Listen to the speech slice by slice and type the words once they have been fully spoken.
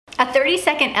A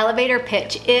 30-second elevator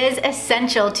pitch is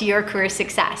essential to your career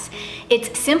success.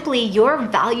 It's simply your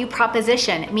value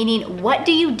proposition, meaning what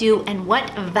do you do and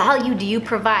what value do you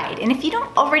provide? And if you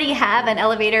don't already have an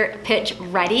elevator pitch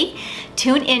ready,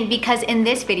 tune in because in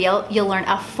this video, you'll learn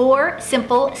a 4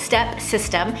 simple step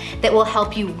system that will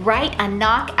help you write a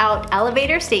knockout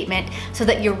elevator statement so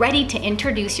that you're ready to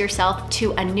introduce yourself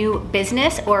to a new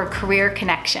business or career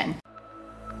connection.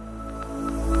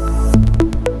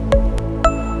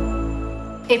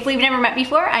 If we've never met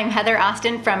before, I'm Heather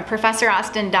Austin from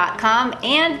ProfessorAustin.com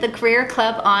and the Career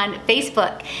Club on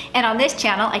Facebook. And on this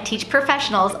channel, I teach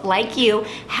professionals like you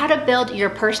how to build your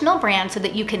personal brand so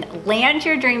that you can land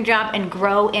your dream job and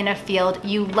grow in a field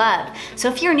you love. So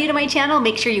if you're new to my channel,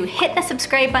 make sure you hit the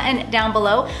subscribe button down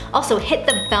below. Also hit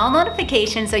the bell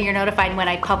notification so you're notified when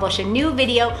I publish a new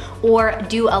video or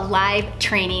do a live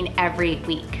training every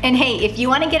week. And hey, if you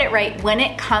want to get it right when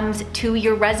it comes to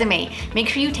your resume, make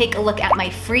sure you take a look at my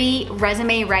free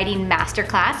resume writing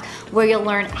masterclass where you'll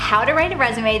learn how to write a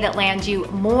resume that lands you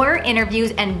more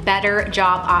interviews and better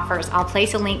job offers. I'll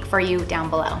place a link for you down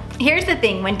below. Here's the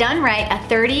thing, when done right, a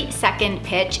 30-second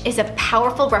pitch is a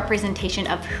powerful representation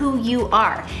of who you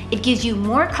are. It gives you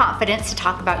more confidence to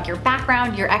talk about your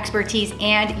background, your expertise,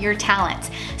 and your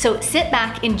talents. So sit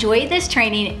back, enjoy this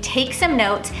training, take some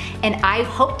notes, and I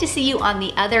hope to see you on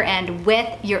the other end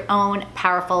with your own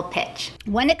powerful pitch.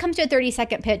 When it comes to a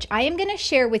 30-second pitch, I am gonna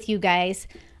share with you guys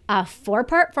a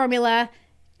 4-part formula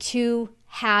to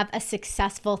have a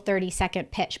successful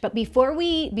 30-second pitch. But before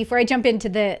I jump into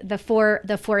the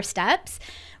four steps,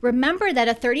 remember that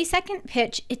a 30-second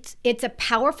pitch, it's a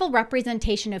powerful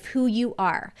representation of who you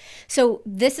are. So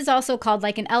this is also called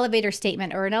like an elevator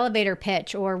statement or an elevator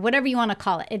pitch or whatever you want to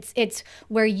call it. It's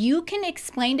where you can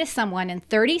explain to someone in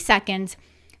 30 seconds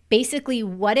basically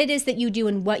what it is that you do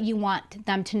and what you want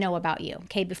them to know about you,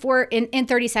 okay, before in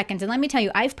 30 seconds. And let me tell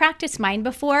you, I've practiced mine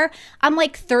before. I'm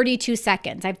like 32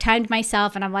 seconds. I've timed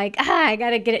myself and I'm like, I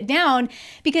gotta get it down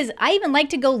because I even like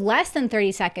to go less than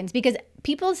 30 seconds because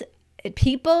people's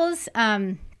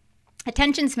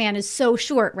attention span is so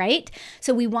short, right?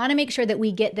 So we want to make sure that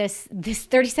we get this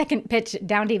 30-second pitch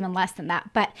down to even less than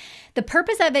that. But the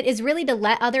purpose of it is really to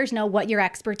let others know what your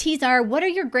expertise are, what are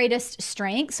your greatest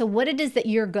strengths, so what it is that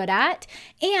you're good at.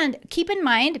 And keep in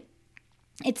mind,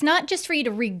 it's not just for you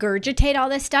to regurgitate all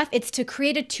this stuff, it's to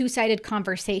create a two-sided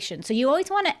conversation. So you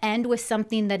always want to end with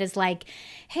something that is like,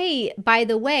 hey, by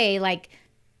the way, like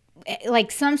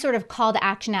some sort of call to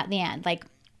action at the end, like,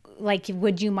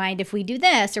 would you mind if we do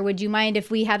this? Or would you mind if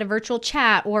we had a virtual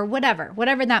chat or whatever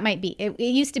that might be. It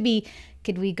used to be,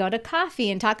 could we go to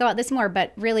coffee and talk about this more?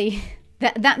 But really,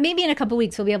 that maybe in a couple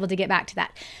weeks, we'll be able to get back to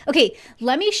that. Okay,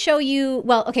 let me show you,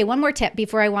 well, okay, one more tip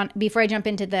before I jump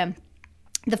into the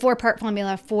 4-part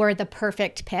formula for the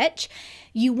perfect pitch.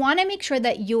 You want to make sure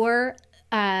that your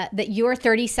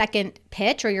 30-second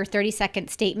pitch or your 30-second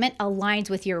statement aligns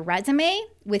with your resume,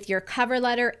 with your cover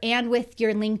letter, and with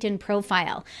your LinkedIn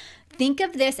profile. Think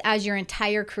of this as your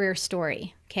entire career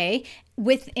story, okay,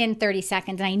 within 30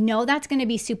 seconds. And I know that's going to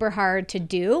be super hard to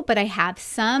do, but I have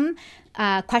some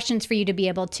questions for you to be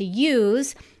able to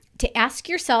use to ask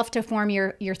yourself to form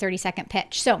your 30-second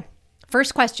pitch. So,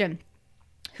 first question.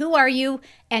 Who are you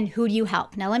and who do you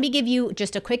help? Now, let me give you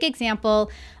just a quick example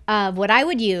of what I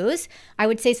would use. I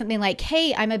would say something like,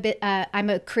 hey, I'm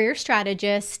a career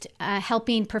strategist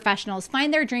helping professionals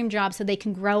find their dream job so they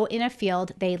can grow in a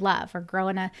field they love or grow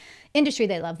in an industry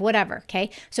they love, whatever, okay?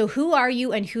 So who are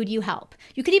you and who do you help?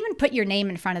 You could even put your name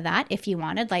in front of that if you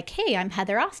wanted, like, hey, I'm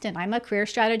Heather Austin. I'm a career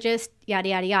strategist, yada,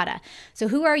 yada, yada. So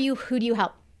who are you? Who do you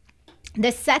help?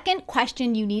 The second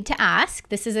question you need to ask,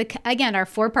 this is, again, our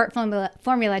 4-part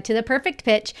formula to the perfect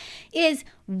pitch, is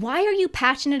why are you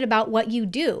passionate about what you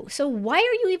do? So why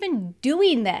are you even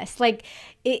doing this? Like,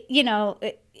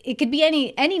 it could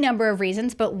be any number of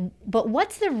reasons, but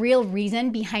what's the real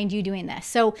reason behind you doing this?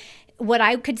 So what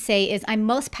I could say is I'm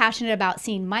most passionate about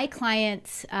seeing my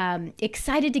clients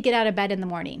excited to get out of bed in the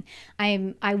morning.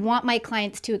 I want my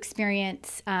clients to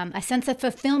experience a sense of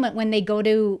fulfillment when they go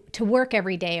to work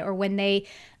every day or when they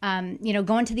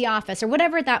go into the office or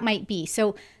whatever that might be.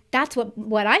 So that's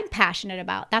what I'm passionate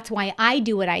about. That's why I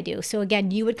do what I do. So again,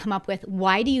 you would come up with,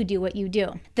 why do you do what you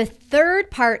do? The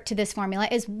third part to this formula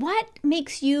is what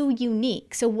makes you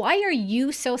unique? So why are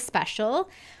you so special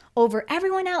over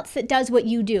everyone else that does what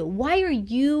you do? Why are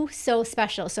you so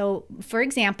special? So for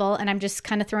example, and I'm just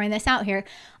kind of throwing this out here,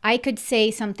 I could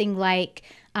say something like,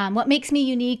 what makes me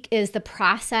unique is the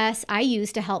process I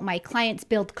use to help my clients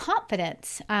build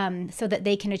confidence so that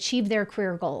they can achieve their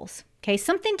career goals. Okay,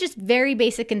 something just very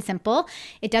basic and simple.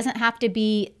 It doesn't have to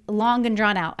be long and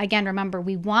drawn out. Again, remember,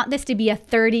 we want this to be a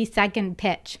 30-second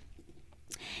pitch.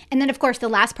 And then, of course, the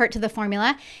last part to the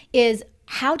formula is,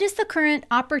 how does the current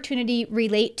opportunity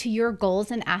relate to your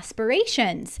goals and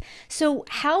aspirations? So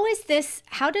how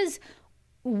does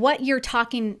what you're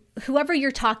talking, whoever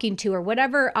you're talking to, or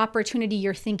whatever opportunity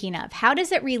you're thinking of, how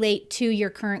does it relate to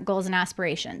your current goals and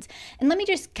aspirations? And let me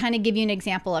just kind of give you an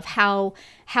example of how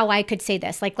I could say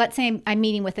this. Like, let's say I'm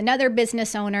meeting with another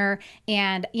business owner,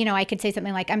 and I could say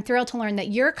something like, I'm thrilled to learn that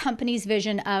your company's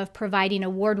vision of providing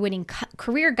award-winning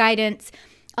career guidance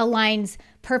aligns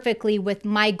perfectly with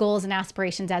my goals and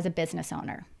aspirations as a business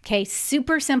owner. Okay,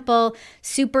 super simple,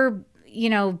 super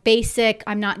basic.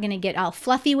 I'm not going to get all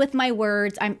fluffy with my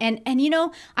words. I'm going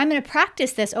to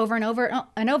practice this over and over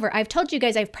and over. I've told you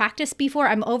guys I've practiced before.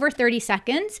 I'm over 30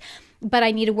 seconds, but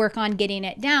I need to work on getting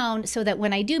it down so that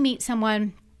when I do meet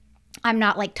someone, I'm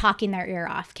not like talking their ear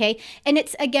off, okay? And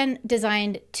it's, again,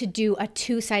 designed to do a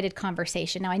two-sided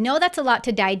conversation. Now, I know that's a lot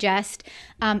to digest.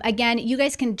 Again, you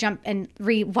guys can jump and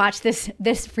re-watch this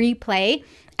replay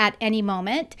at any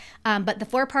moment. But the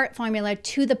 4-part formula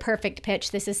to the perfect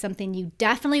pitch, this is something you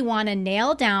definitely want to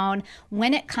nail down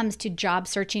when it comes to job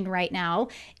searching right now.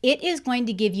 It is going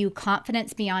to give you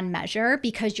confidence beyond measure,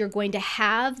 because you're going to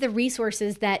have the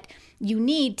resources that you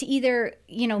need to either,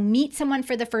 meet someone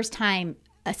for the first time,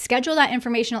 schedule that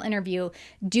informational interview,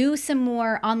 do some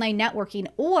more online networking,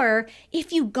 or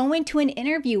if you go into an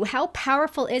interview, how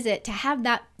powerful is it to have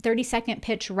that 30-second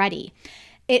pitch ready?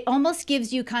 It almost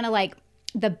gives you kind of like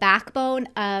the backbone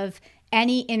of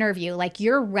any interview, like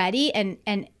you're ready and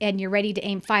you're ready to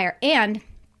aim fire. And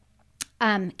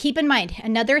keep in mind,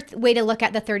 another way to look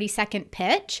at the 30-second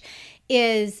pitch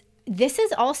is, this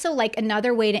is also like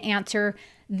another way to answer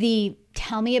the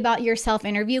tell me about yourself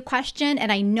interview question.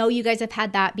 And I know you guys have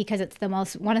had that because it's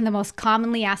one of the most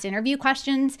commonly asked interview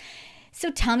questions.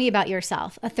 So tell me about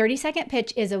yourself. A 30-second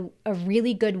pitch is a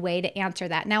really good way to answer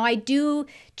that. Now, I do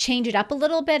change it up a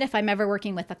little bit if I'm ever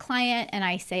working with a client and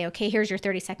I say, okay, here's your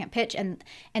 30-second pitch, and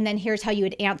then here's how you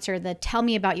would answer the tell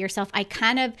me about yourself.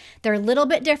 They're a little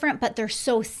bit different, but they're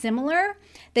so similar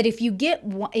that if you get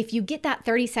that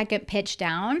 30-second pitch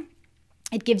down,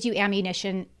 it gives you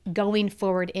ammunition going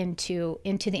forward into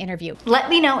the interview. Let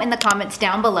me know in the comments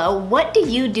down below, what do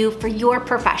you do for your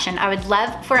profession? I would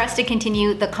love for us to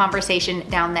continue the conversation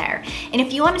down there. And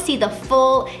if you want to see the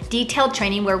full detailed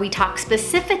training where we talk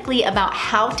specifically about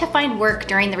how to find work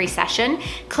during the recession,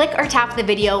 click or tap the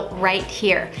video right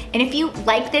here. And if you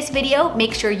like this video,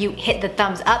 make sure you hit the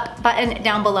thumbs up button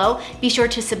down below. Be sure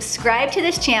to subscribe to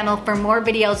this channel for more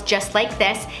videos just like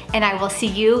this, and I will see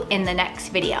you in the next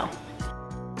video.